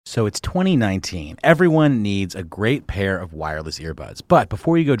So it's 2019. Everyone needs a great pair of wireless earbuds. But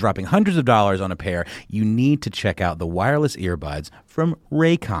before you go dropping hundreds of dollars on a pair, you need to check out the wireless earbuds from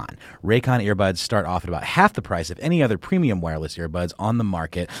Raycon. Raycon earbuds start off at about half the price of any other premium wireless earbuds on the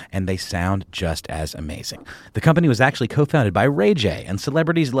market, and they sound just as amazing. The company was actually co-founded by Ray J, and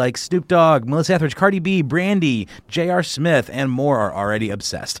celebrities like Snoop Dogg, Melissa Etheridge, Cardi B, Brandy, J.R. Smith, and more are already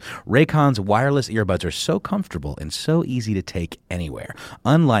obsessed. Raycon's wireless earbuds are so comfortable and so easy to take anywhere.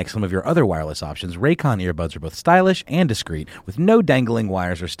 Unlike some of your other wireless options, Raycon earbuds are both stylish and discreet, with no dangling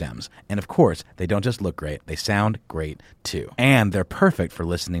wires or stems. And of course, they don't just look great, they sound great too. And they're perfect for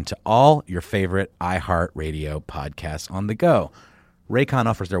listening to all your favorite iHeartRadio podcasts on the go. Raycon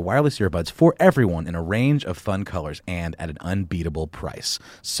offers their wireless earbuds for everyone in a range of fun colors and at an unbeatable price.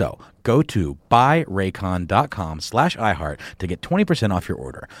 So go to buyraycon.com/iHeart to get 20% off your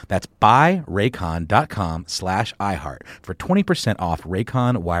order. That's buyraycon.com/iHeart for 20% off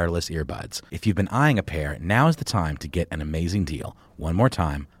Raycon wireless earbuds. If you've been eyeing a pair, now is the time to get an amazing deal. One more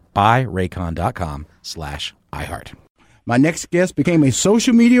time, buyraycon.com/iHeart. My next guest became a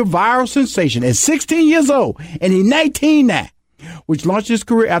social media viral sensation at 16 years old, and he's 19 now, which launched his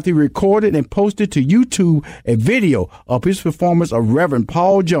career after he recorded and posted to YouTube a video of his performance of Reverend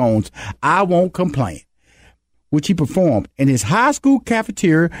Paul Jones' I Won't Complain, which he performed in his high school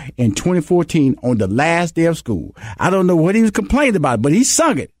cafeteria in 2014 on the last day of school. I don't know what he was complaining about, but he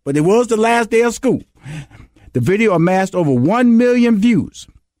sung it, but it was the last day of school. The video amassed over 1 million views.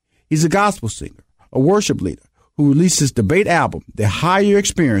 He's a gospel singer, a worship leader, who released his debate album, The Higher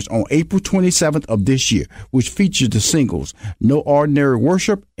Experience, on April 27th of this year, which features the singles No Ordinary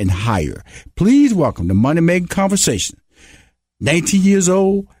Worship and Higher. Please welcome the Money Making Conversation. 19 years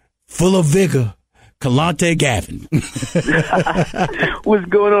old, full of vigor, Kelontae Gavin. What's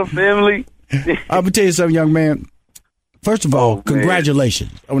going on, family? I'm going to tell you something, young man. First of all,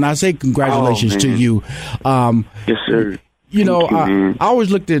 congratulations. When I say congratulations to you, yes, sir. You know, I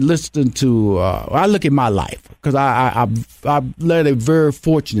always look at I look at my life because I've led a very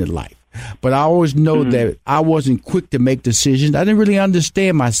fortunate life. But I always know that I wasn't quick to make decisions. I didn't really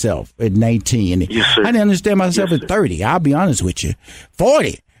understand myself at 19. Yes, sir. I didn't understand myself at 30. I'll be honest with you.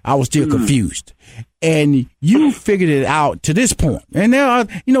 40, I was still confused. And you figured it out to this point. And now,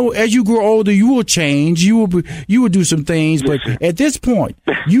 you know, as you grow older, you will change. You will do some things. But at this point,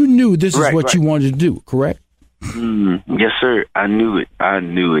 you knew this is what you wanted to do, correct? Yes, sir. I knew it.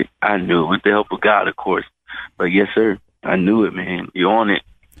 With the help of God, of course. But yes, sir. I knew it, man. You're on it.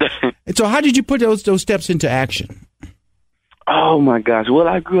 And so how did you put those steps into action? Oh, my gosh. Well,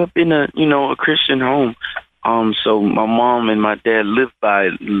 I grew up in a Christian home. So my mom and my dad lived by,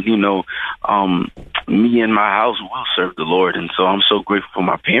 me and my house will serve the Lord. And so I'm so grateful for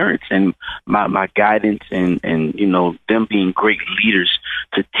my parents and my guidance and them being great leaders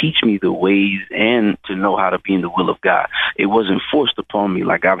to teach me the ways and to know how to be in the will of God. It wasn't forced upon me.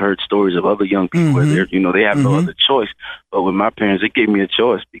 Like I've heard stories of other young people where they have no other choice. But with my parents, they gave me a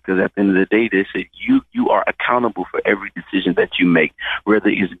choice because at the end of the day, they said, you are accountable for every decision that you make, whether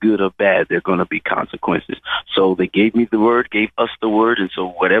it's good or bad, there are going to be consequences. So they gave me the word, gave us the word. And so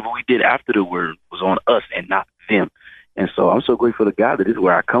whatever we did after the word was on us and not them. And so I'm so grateful to God that this is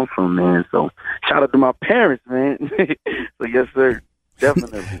where I come from, man. So shout out to my parents, man. So yes, sir.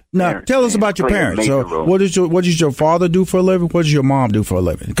 Definitely. Now, parents, tell us about your parents. So what does your father do for a living? What does your mom do for a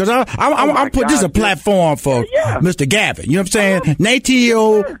living? Because I'm put this is a platform for Mr. Gavin. You know what I'm saying?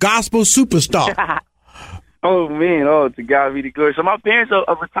 19-year-old gospel superstar. Oh, man. Oh, to God be the glory. So my parents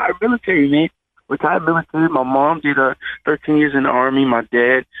are retired military, man. Retired military. My mom did 13 years in the Army. My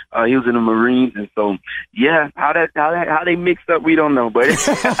dad, he was in the Marines. And so, yeah, how they mixed up, we don't know. But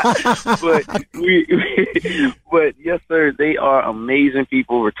but yes, sir, they are amazing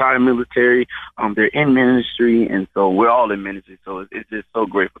people. Retired military. They're in ministry, and so we're all in ministry. So it's just so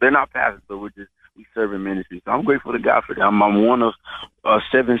grateful. They're not pastors, but we serve in ministry. So I'm grateful to God for them. I'm one of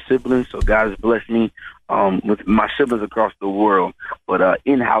 7 siblings, so God has blessed me with my siblings across the world. But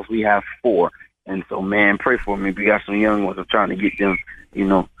in-house, we have 4. And so, man, pray for me. We got some young ones. I'm trying to get them,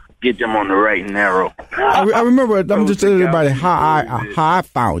 get them on the right and narrow. I remember, I'm just telling everybody how I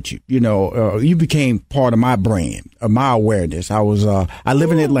found you. You became part of my brand, of my awareness. I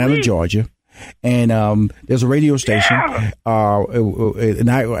live in Atlanta, Georgia. And there's a radio station, and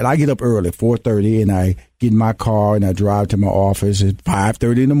I get up early, 4:30, and I get in my car and I drive to my office at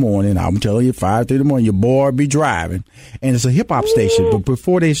 5:30 in the morning. I'm telling you, 5:30 in the morning, your boy be driving, and it's a hip hop station. But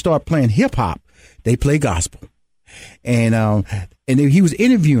before they start playing hip hop, they play gospel, and he was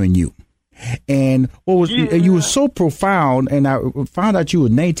interviewing you, And you were so profound, and I found out you were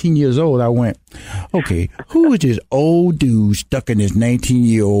 19 years old. I went, okay, who is this old dude stuck in this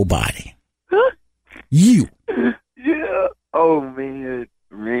 19-year-old body? You. Yeah. Oh, man.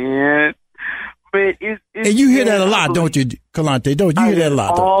 But it's and you hear that a lot, don't you, Kelontae? Don't you hear that a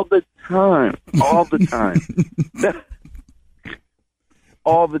lot? All the time. All the time.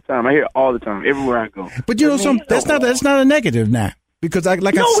 All the time. I hear it all the time, everywhere I go. But you know, that's not a negative now. Because I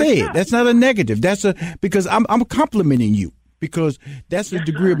said, that's not a negative. Because I'm complimenting you. Because that's a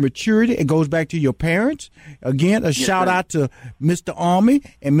degree of maturity. It goes back to your parents. Again, a shout out to Mr. Army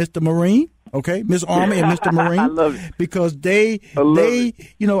and Mr. Marine. Okay, Miss Army and Mr. Marine. I love it. Because they,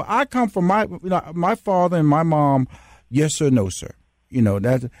 I come from my father and my mom. Yes sir, no sir.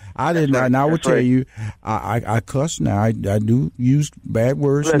 I didn't. Right. And I would tell you, I cuss now. I do use bad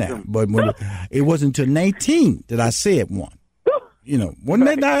words now. But it wasn't until 19 that I said one.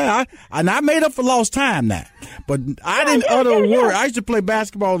 Wasn't that I made up for lost time now. But I didn't utter a word. I used to play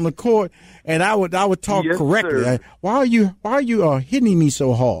basketball on the court, and I would talk correctly. Why are you hitting me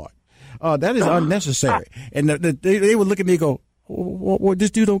so hard? That is unnecessary. And they would look at me and go, what, this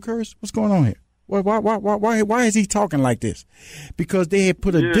dude don't curse? What's going on here? Why is he talking like this? Because they had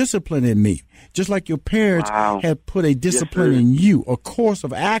put a discipline in me, just like your parents had put a discipline in you, a course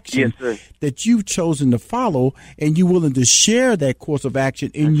of action that you've chosen to follow, and you're willing to share that course of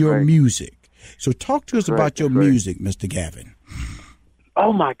action in your music. So talk to us about your music, Mr. Gavin.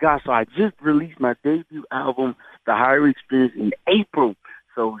 Oh, my gosh. So I just released my debut album, The Higher Experience, in April.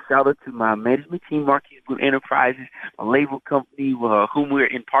 So shout out to my management team, Marquis Group Enterprises, a label company whom we're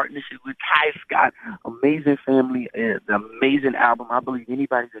in partnership with, Ty Scott, amazing family, the amazing album. I believe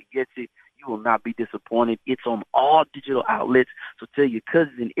anybody that gets it, you will not be disappointed. It's on all digital outlets. So tell your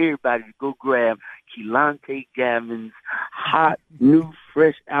cousins and everybody to go grab Kelontae Gavin's hot, new,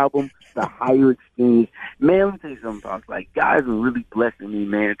 fresh album, The Higher Experience. Man, let me tell you something, Boss. Like, guys are really blessing me,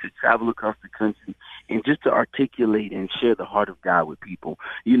 man, to travel across the country and just to articulate and share the heart of God with people.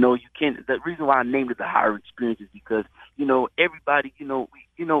 You can't. The reason why I named it The Higher Experience is because, everybody,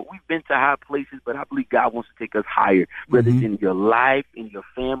 we've been to high places, but I believe God wants to take us higher, whether it's in your life, in your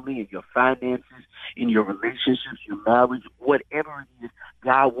family, in your finances, in your relationships, your marriage, whatever it is,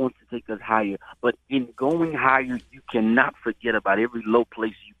 God wants to take us higher. But in going higher, you cannot forget about every low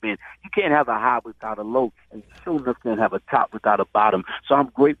place you've been. You can't have a high without a low, and you sure enough can't have a top without a bottom. So I'm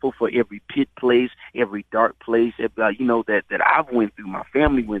grateful for every pit place, every dark place, that I've went through, my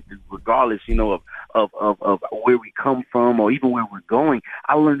family went through, regardless, of where we come from or even where we're going.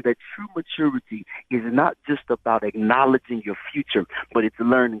 I learned that true maturity is not just about acknowledging your future, but it's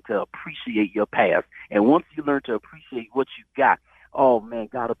learning to appreciate your past. And once you learn to appreciate what you got, oh, man,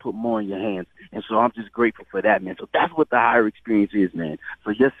 God will put more in your hands. And so I'm just grateful for that, man. So that's what The Higher Experience is, man.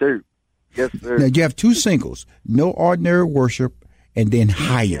 So yes, sir. Yes, sir. Now, you have two singles, No Ordinary Worship and then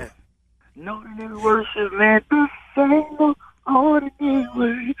Higher. No Ordinary Worship, man. This ain't no ordinary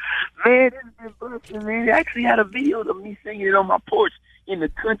worship. Man, this has been busting, man. I actually had a video of me singing it on my porch in the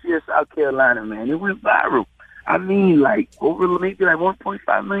country of South Carolina, man. It went viral. I mean, over maybe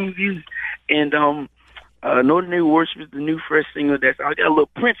 1.5 million views. And No Ordinary Worship is the new fresh single that's I got a little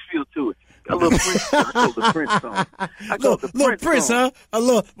Prince feel to it. Got a little Prince. I call it the Prince song. Little Prince, huh? A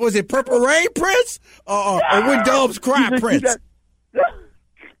little, was it Purple Rain Prince? Or When Doves Cry Prince?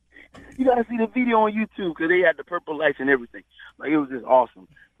 You got to see the video on YouTube because they had the purple lights and everything. It was just awesome.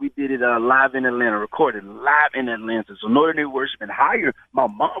 We did it live in Atlanta, recorded live in Atlanta. So No Ordinary Worship and Higher. My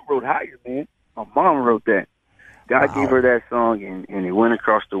mom wrote Higher, man. My mom wrote that. God gave her that song, and it went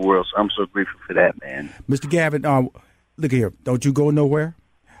across the world. So I'm so grateful for that, man. Mr. Gavin, look here. Don't you go nowhere.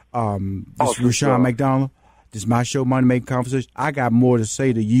 This is Rushion McDonald. This is my show, Money Making Conversation. I got more to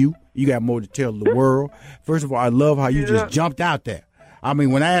say to you. You got more to tell the world. First of all, I love how you just jumped out there. I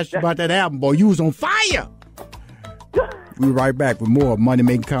mean, when I asked you about that album, boy, you was on fire. We'll be right back with more Money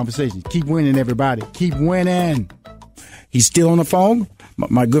Making Conversations. Keep winning, everybody. Keep winning. He's still on the phone.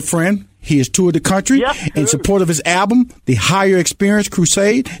 My good friend. He has toured the country in support of his album, The Higher Experience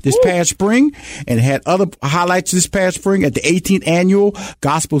Crusade, this past spring, and had other highlights this past spring at the 18th Annual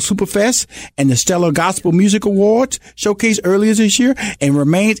Gospel Superfest and the Stellar Gospel Music Awards showcased earlier this year, and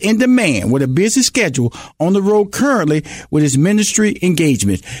remains in demand with a busy schedule on the road currently with his ministry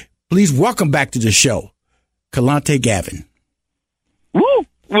engagements. Please welcome back to the show, Kelontae Gavin. Woo!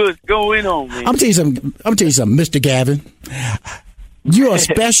 What's going on, man? I'm tell you something, Mr. Gavin. You're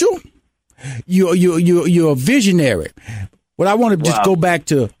special. You're a visionary. What I want to just go back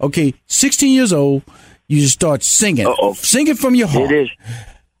to, 16 years old, you just start singing. Singing from your heart. It is.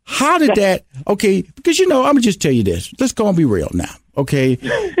 How did that? Okay, because I'm gonna just tell you this. Let's go and be real now. Okay,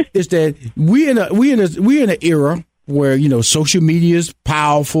 is that we in an era where social media is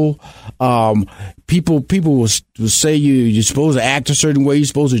powerful. People will say you're supposed to act a certain way, you're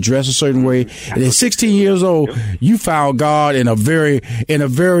supposed to dress a certain way. And at 16 years old, you found God in a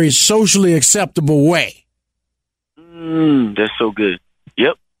very socially acceptable way. That's so good.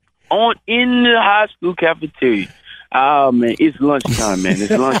 Yep. In the high school cafeteria. Oh man, it's lunchtime, man. It's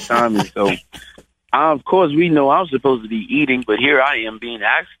lunchtime, and so of course we know I'm supposed to be eating, but here I am being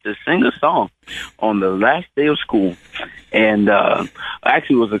asked to sing a song on the last day of school, and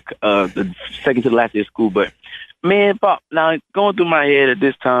actually it was the second to the last day of school. But man, Pop, now going through my head at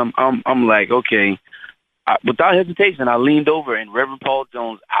this time, I'm like, okay. Without hesitation, I leaned over, and Reverend Paul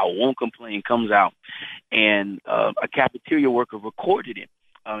Jones' "I Won't Complain" comes out, and a cafeteria worker recorded it.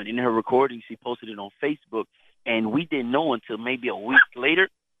 In her recording, she posted it on Facebook. And we didn't know until maybe a week later,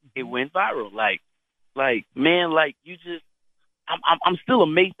 it went viral. Like, man, you just, I'm still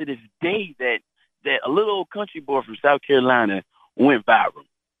amazed to this day that a little old country boy from South Carolina went viral.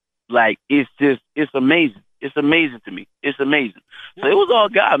 Like, it's amazing. It's amazing to me. It's amazing. So it was all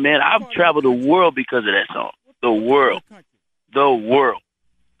God, man. I've traveled the world because of that song. The world.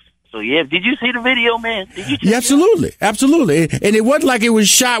 So, yeah, did you see the video, man? Did you? Yeah, absolutely. And it wasn't like it was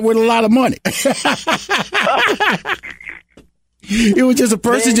shot with a lot of money. It was just a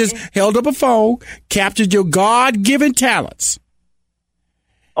person just held up a phone, captured your God-given talents.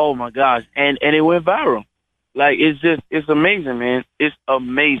 Oh, my gosh. And it went viral. Like, it's amazing, man. It's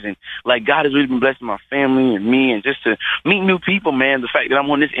amazing. Like, God has really been blessing my family and me, and just to meet new people, man. The fact that I'm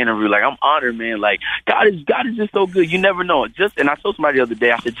on this interview, like, I'm honored, man. Like, God is just so good. You never know. And I told somebody the other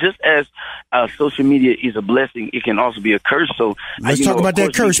day, I said, just as social media is a blessing, it can also be a curse. So let's talk about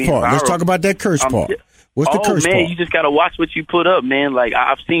that curse part. Let's talk about that curse part. What's the curse part? You just got to watch what you put up, man. Like,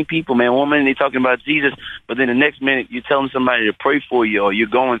 I've seen people, man, one minute they're talking about Jesus, but then the next minute you're telling somebody to pray for you, or you're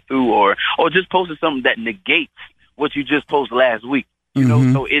going through, or just posting something that negates what you just posted last week. You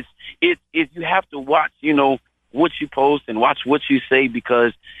know, so it's you have to watch, what you post and watch what you say,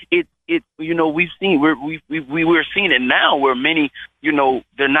 because we're seeing it now where many,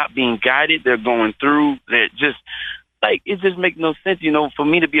 they're not being guided, they're going through, they're just, like, it just makes no sense. For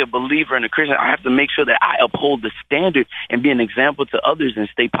me to be a believer and a Christian, I have to make sure that I uphold the standard and be an example to others and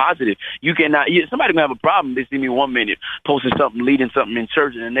stay positive. You cannot, somebody gonna have a problem. They see me 1 minute posting something, leading something in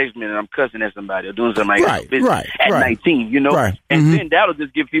church, and the next minute I'm cussing at somebody or doing something like that at 19, Right. And then that'll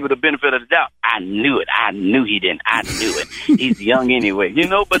just give people the benefit of the doubt. I knew it. I knew he didn't. I knew it. He's young anyway,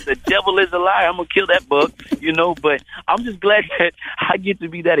 but the devil is a liar. I'm gonna kill that bug, but I'm just glad that I get to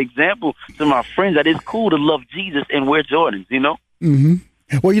be that example to my friends that it's cool to love Jesus and wear Jordans, Mm-hmm.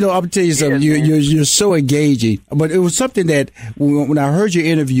 Well, I'm gonna tell you something. You're so engaging. But it was something that when I heard your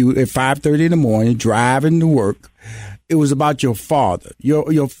interview at 5:30 in the morning, driving to work, it was about your father.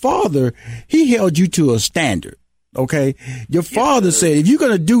 Your father, he held you to a standard. Okay, your father said, if you're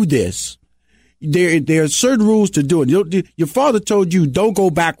gonna do this, there are certain rules to do it. Your father told you, don't go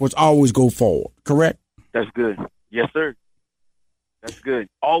backwards, always go forward. Correct? That's good. Yes, sir. That's good.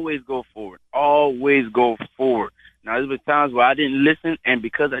 Always go forward. Always go forward. Now, there were times where I didn't listen, and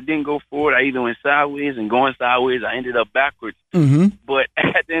because I didn't go forward, I either went sideways, and going sideways, I ended up backwards. Mm-hmm. But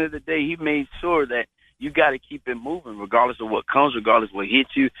at the end of the day, he made sure that you got to keep it moving, regardless of what comes, regardless of what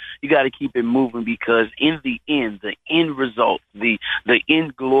hits you. You got to keep it moving, because in the end result, the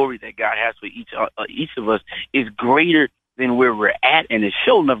end glory that God has for each of us is greater than where we're at, and it's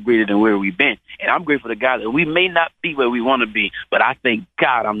sure enough greater than where we've been. And I'm grateful to God that we may not be where we want to be, but I thank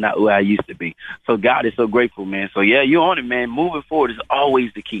God I'm not where I used to be. So God is so grateful, man. So yeah, you're on it, man. Moving forward is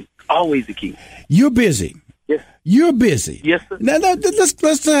always the key. Always the key. You're busy. Yes. You're busy. Yes, sir. Now,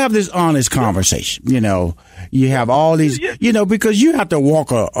 let's have this honest conversation. You have all these, because you have to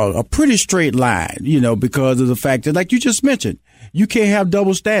walk a pretty straight line, because of the fact that, like you just mentioned, you can't have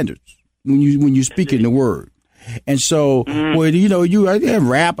double standards when you speak in the word. And so, you have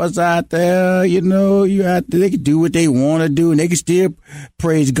rappers out there, they can do what they want to do, and they can still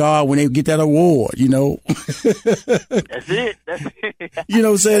praise God when they get that award, That's it. You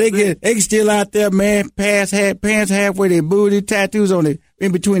know what I'm saying? They can still out there, man, pants halfway, their booty, tattoos on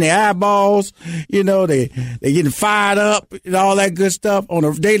in between their eyeballs, they getting fired up and all that good stuff on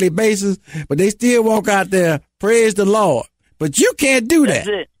a daily basis, but they still walk out there, praise the Lord. But you can't do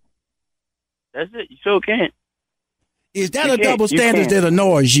that. That's it. You sure can't. Is that a double standard that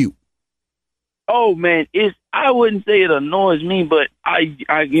annoys you? Oh man, I wouldn't say it annoys me, but I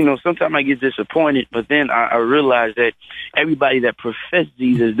sometimes I get disappointed, but then I realize that everybody that professes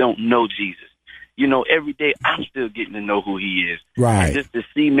Jesus don't know Jesus. every day I'm still getting to know who he is. Right. And just to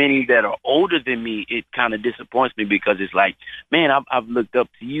see many that are older than me, it kind of disappoints me because it's like, man, I've looked up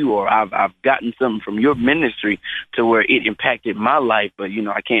to you, or I've gotten something from your ministry to where it impacted my life, but,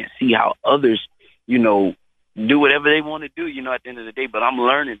 I can't see how others, do whatever they want to do, at the end of the day. But I'm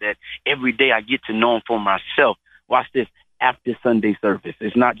learning that every day I get to know him for myself. Watch this. After Sunday service,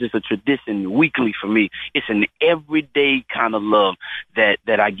 it's not just a tradition weekly for me. It's an everyday kind of love that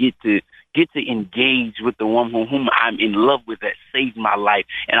I get to engage with the one whom I'm in love with, that saved my life.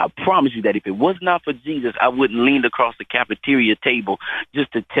 And I promise you that if it was not for Jesus, I wouldn't lean across the cafeteria table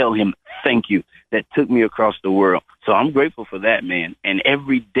just to tell him thank you, that took me across the world. So I'm grateful for that, man. And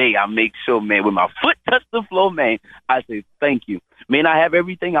every day I make sure, man, when my foot touches the floor, man, I say thank you. May not have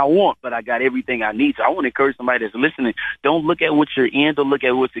everything I want, but I got everything I need. So I want to encourage somebody that's listening. Don't look at what you're in. Don't look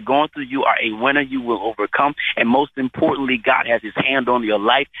at what you're going through. You are a winner. You will overcome. And most importantly, God has his hand on your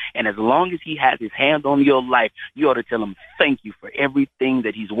life. And as long as he has his hand on your life, you ought to tell him thank you for everything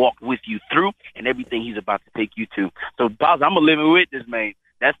that he's walked with you through and everything he's about to take you to. So, boss, I'm a living witness, man.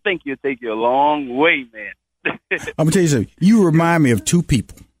 That thank you will take you a long way, man. I'm going to tell you something. You remind me of two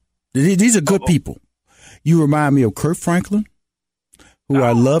people. These are good people. You remind me of Kurt Franklin, who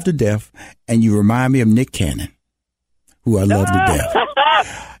I love to death, and you remind me of Nick Cannon, who I love to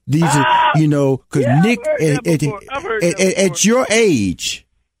death. These are, because Nick, at your age,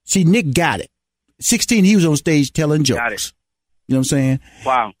 see, Nick got it. 16, he was on stage telling jokes. Got it. You know what I'm saying?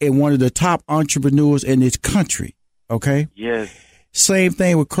 Wow. And one of the top entrepreneurs in this country, okay? Yes. Same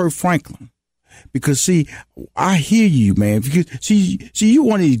thing with Kurt Franklin. Because, see, I hear you, man. Because, see, you're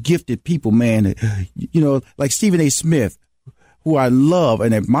one of these gifted people, man. Like Stephen A. Smith, who I love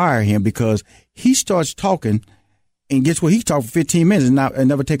and admire him because he starts talking, and guess what? He talks for 15 minutes and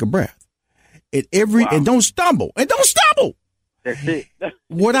never take a breath. And don't stumble. That's it.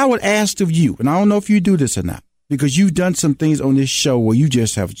 What I would ask of you, and I don't know if you do this or not, because you've done some things on this show where you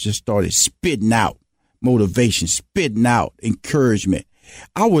just have started spitting out motivation, spitting out encouragement.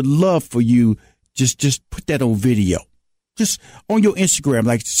 I would love for you just put that on video, just on your Instagram,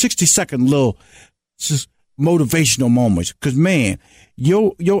 like 60-second little just motivational moments. Because, man,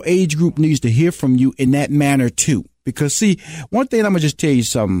 your age group needs to hear from you in that manner too. Because, see, one thing I'm gonna just tell you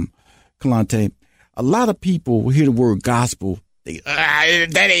something, Kelontae. A lot of people will hear the word gospel.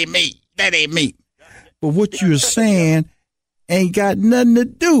 That ain't me. But what you're saying ain't got nothing to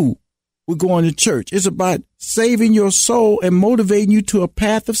do with going to church. It's about saving your soul and motivating you to a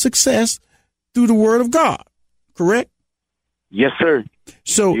path of success through the word of God. Correct? Yes, sir.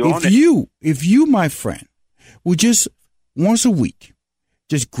 So if you, my friend, will just once a week,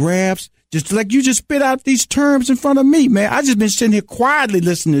 just like you just spit out these terms in front of me, man. I just been sitting here quietly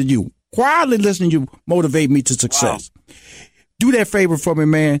listening to you motivate me to success. Wow. Do that favor for me,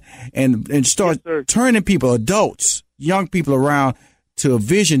 man, and start turning people, adults, young people around to a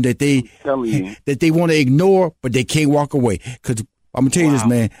vision that they want to ignore, but they can't walk away. Because I'm gonna tell you this,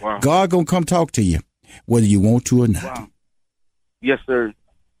 man, God gonna come talk to you, whether you want to or not. Wow. Yes, sir.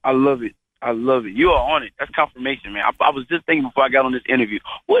 I love it. You are on it. That's confirmation, man. I was just thinking before I got on this interview,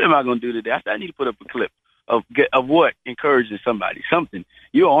 what am I gonna do today? I said I need to put up a clip of what encouraging somebody, something.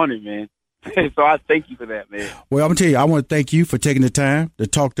 You're on it, man. So I thank you for that, man. Well, I'm going to tell you, I want to thank you for taking the time to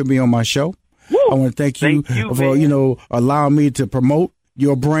talk to me on my show. Woo! I want to thank you for, allowing me to promote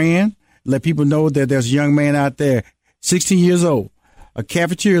your brand, let people know that there's a young man out there, 16 years old, a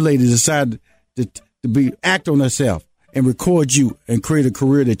cafeteria lady decided to act on herself and record you and create a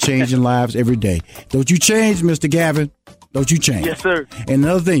career that changing lives every day. Don't you change, Mr. Gavin. Don't you change. Yes, sir. And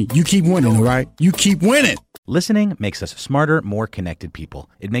another thing, you keep winning, all right? You keep winning. Listening makes us smarter, more connected people.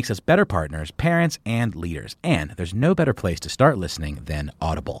 It makes us better partners, parents, and leaders. And there's no better place to start listening than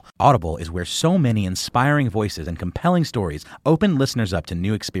Audible. Audible is where so many inspiring voices and compelling stories open listeners up to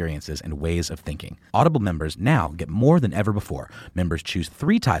new experiences and ways of thinking. Audible members now get more than ever before. Members choose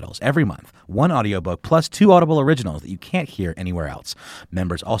 3 titles every month, 1 audiobook plus 2 Audible originals that you can't hear anywhere else.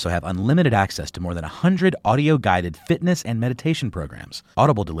 Members also have unlimited access to more than 100 audio-guided fitness and meditation programs.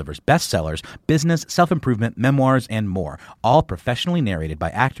 Audible delivers bestsellers, business, self-improvement, memoirs, and more, all professionally narrated by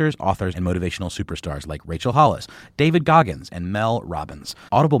actors, authors, and motivational superstars like Rachel Hollis, David Goggins, and Mel Robbins.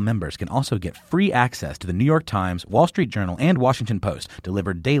 Audible members can also get free access to the New York Times, Wall Street Journal, and Washington Post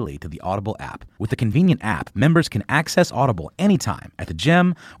delivered daily to the Audible app. With the convenient app, members can access Audible anytime, at the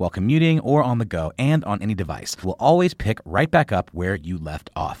gym, while commuting, or on the go, and on any device. We'll always pick right back up where you left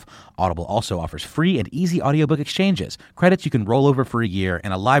off. Audible also offers free and easy audiobook exchanges, credits you can roll over for a year,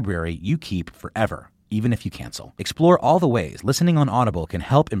 and a library you keep forever. even if you cancel. Explore all the ways listening on Audible can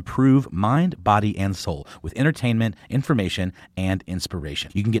help improve mind, body, and soul with entertainment, information, and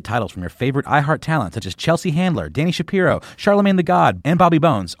inspiration. You can get titles from your favorite iHeart talent such as Chelsea Handler, Danny Shapiro, Charlemagne the God, and Bobby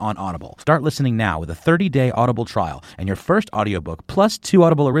Bones on Audible. Start listening now with a 30-day Audible trial, and your first audiobook plus 2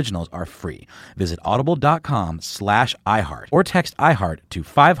 Audible originals are free. Visit audible.com/iHeart or text iHeart to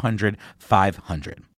 500-500.